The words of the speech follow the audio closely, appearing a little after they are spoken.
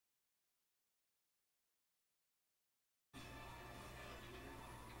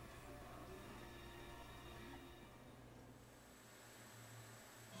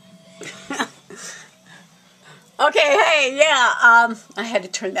Okay, yeah, I had to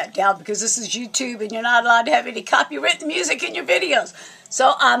turn that down because this is YouTube and you're not allowed to have any copyrighted music in your videos.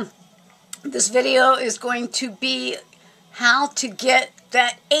 So, this video is going to be how to get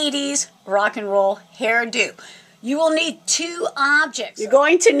that 80s rock and roll hairdo. You will need two objects. You're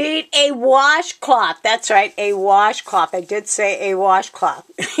going to need a washcloth. That's right, a washcloth. I did say a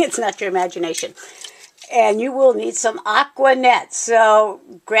washcloth. It's not your imagination. And you will need some Aqua Net. So,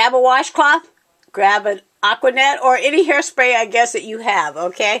 grab a washcloth, grab an Aqua Net, or any hairspray, I guess, that you have,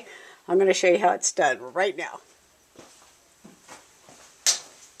 okay? I'm going to show you how it's done right now.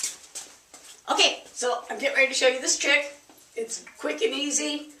 Okay, so I'm getting ready to show you this trick. It's quick and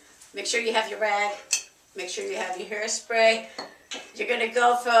easy. Make sure you have your rag. Make sure you have your hairspray. You're going to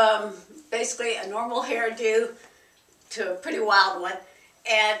go from basically a normal hairdo to a pretty wild one.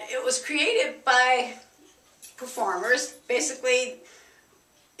 And it was created by performers. Basically,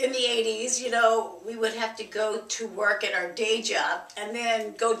 in the 80s, you know, we would have to go to work at our day job and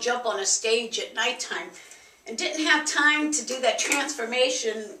then go jump on a stage at nighttime and didn't have time to do that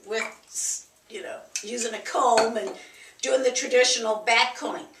transformation with, you know, using a comb and doing the traditional back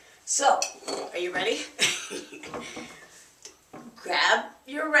combing. So, are you ready? Grab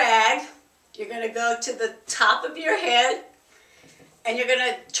your rag. You're going to go to the top of your head and you're going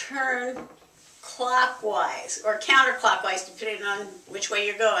to turn clockwise or counterclockwise, depending on which way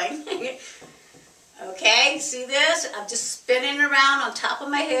you're going. Okay, see this? I'm just spinning around on top of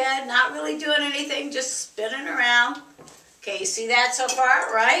my head, not really doing anything, just spinning around. Okay, you see that so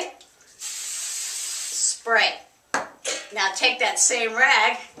far, right? Spray. Now take that same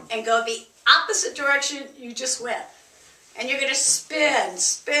rag and go the opposite direction you just went. And you're going to spin,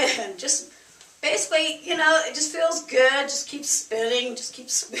 just basically, you know, it just feels good. Just keep spinning, just keep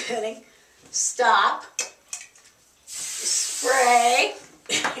spinning. Stop. Spray.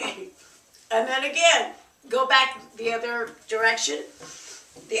 And then again, go back the other direction.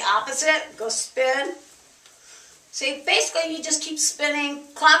 The opposite, go spin. See, basically you just keep spinning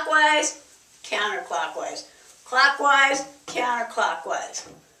clockwise, counterclockwise. Clockwise, counterclockwise.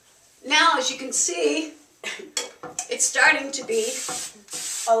 Now, as you can see, it's starting to be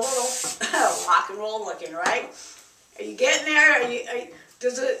a little rock and roll looking, right? Are you getting there?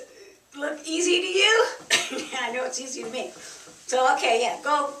 Does it look easy to you? I know it's easy to me. So, okay, yeah,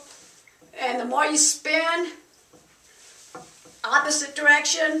 go. And the more you spin, opposite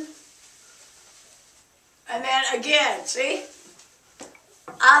direction. And then again, see?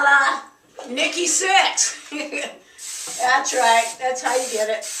 A la Nikki Sixx. That's right. That's how you get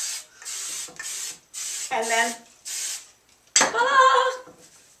it. And then, ta-da!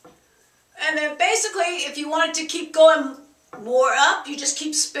 And then basically, if you wanted to keep going more up, you just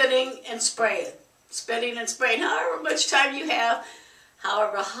keep spinning and spraying. Spinning and spraying, however much time you have,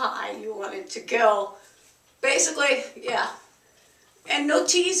 however high you want it to go. Basically, yeah. And no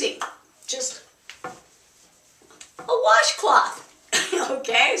teasing. Just a washcloth.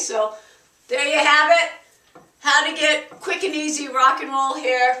 Okay, so there you have it. How to get quick and easy rock and roll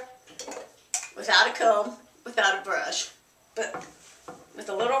hair without a comb, without a brush, but with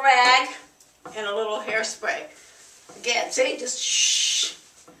a little rag and a little hairspray. Again, see, just shh.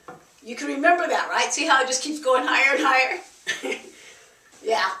 You can remember that, right? See how it just keeps going higher and higher?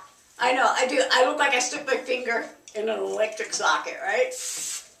 Yeah, I know, I do. I look like I stuck my finger in an electric socket, right?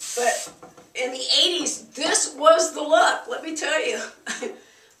 But in the 80s, this was the look, let me tell you.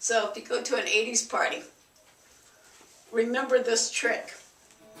 So if you go to an 80s party, remember this trick.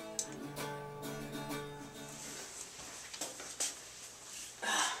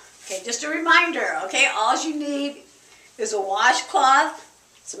 Okay, just a reminder, okay? All you need is a washcloth,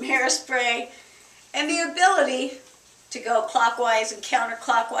 some hairspray, and the ability to go clockwise and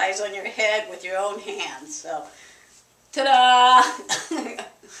counterclockwise on your head with your own hands. So, ta-da!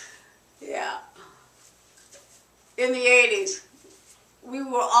 Yeah. In the 80s, we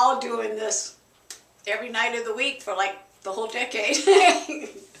were all doing this every night of the week for like the whole decade.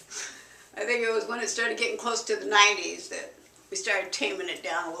 I think it was when it started getting close to the 90s that we started taming it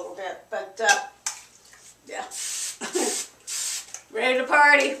down a little bit. But, yeah. Ready to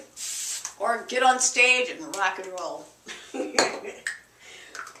party or get on stage and rock and roll.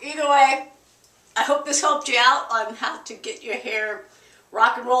 Either way, I hope this helped you out on how to get your hair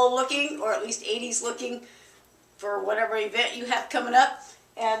rock and roll looking, or at least 80s looking, for whatever event you have coming up.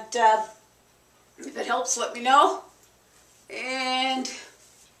 And if it helps, let me know. And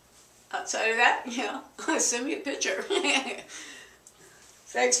outside of that, you know, send me a picture.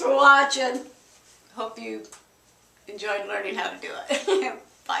 Thanks for watching. Hope you enjoyed learning how to do it.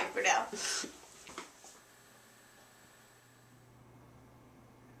 Bye for now.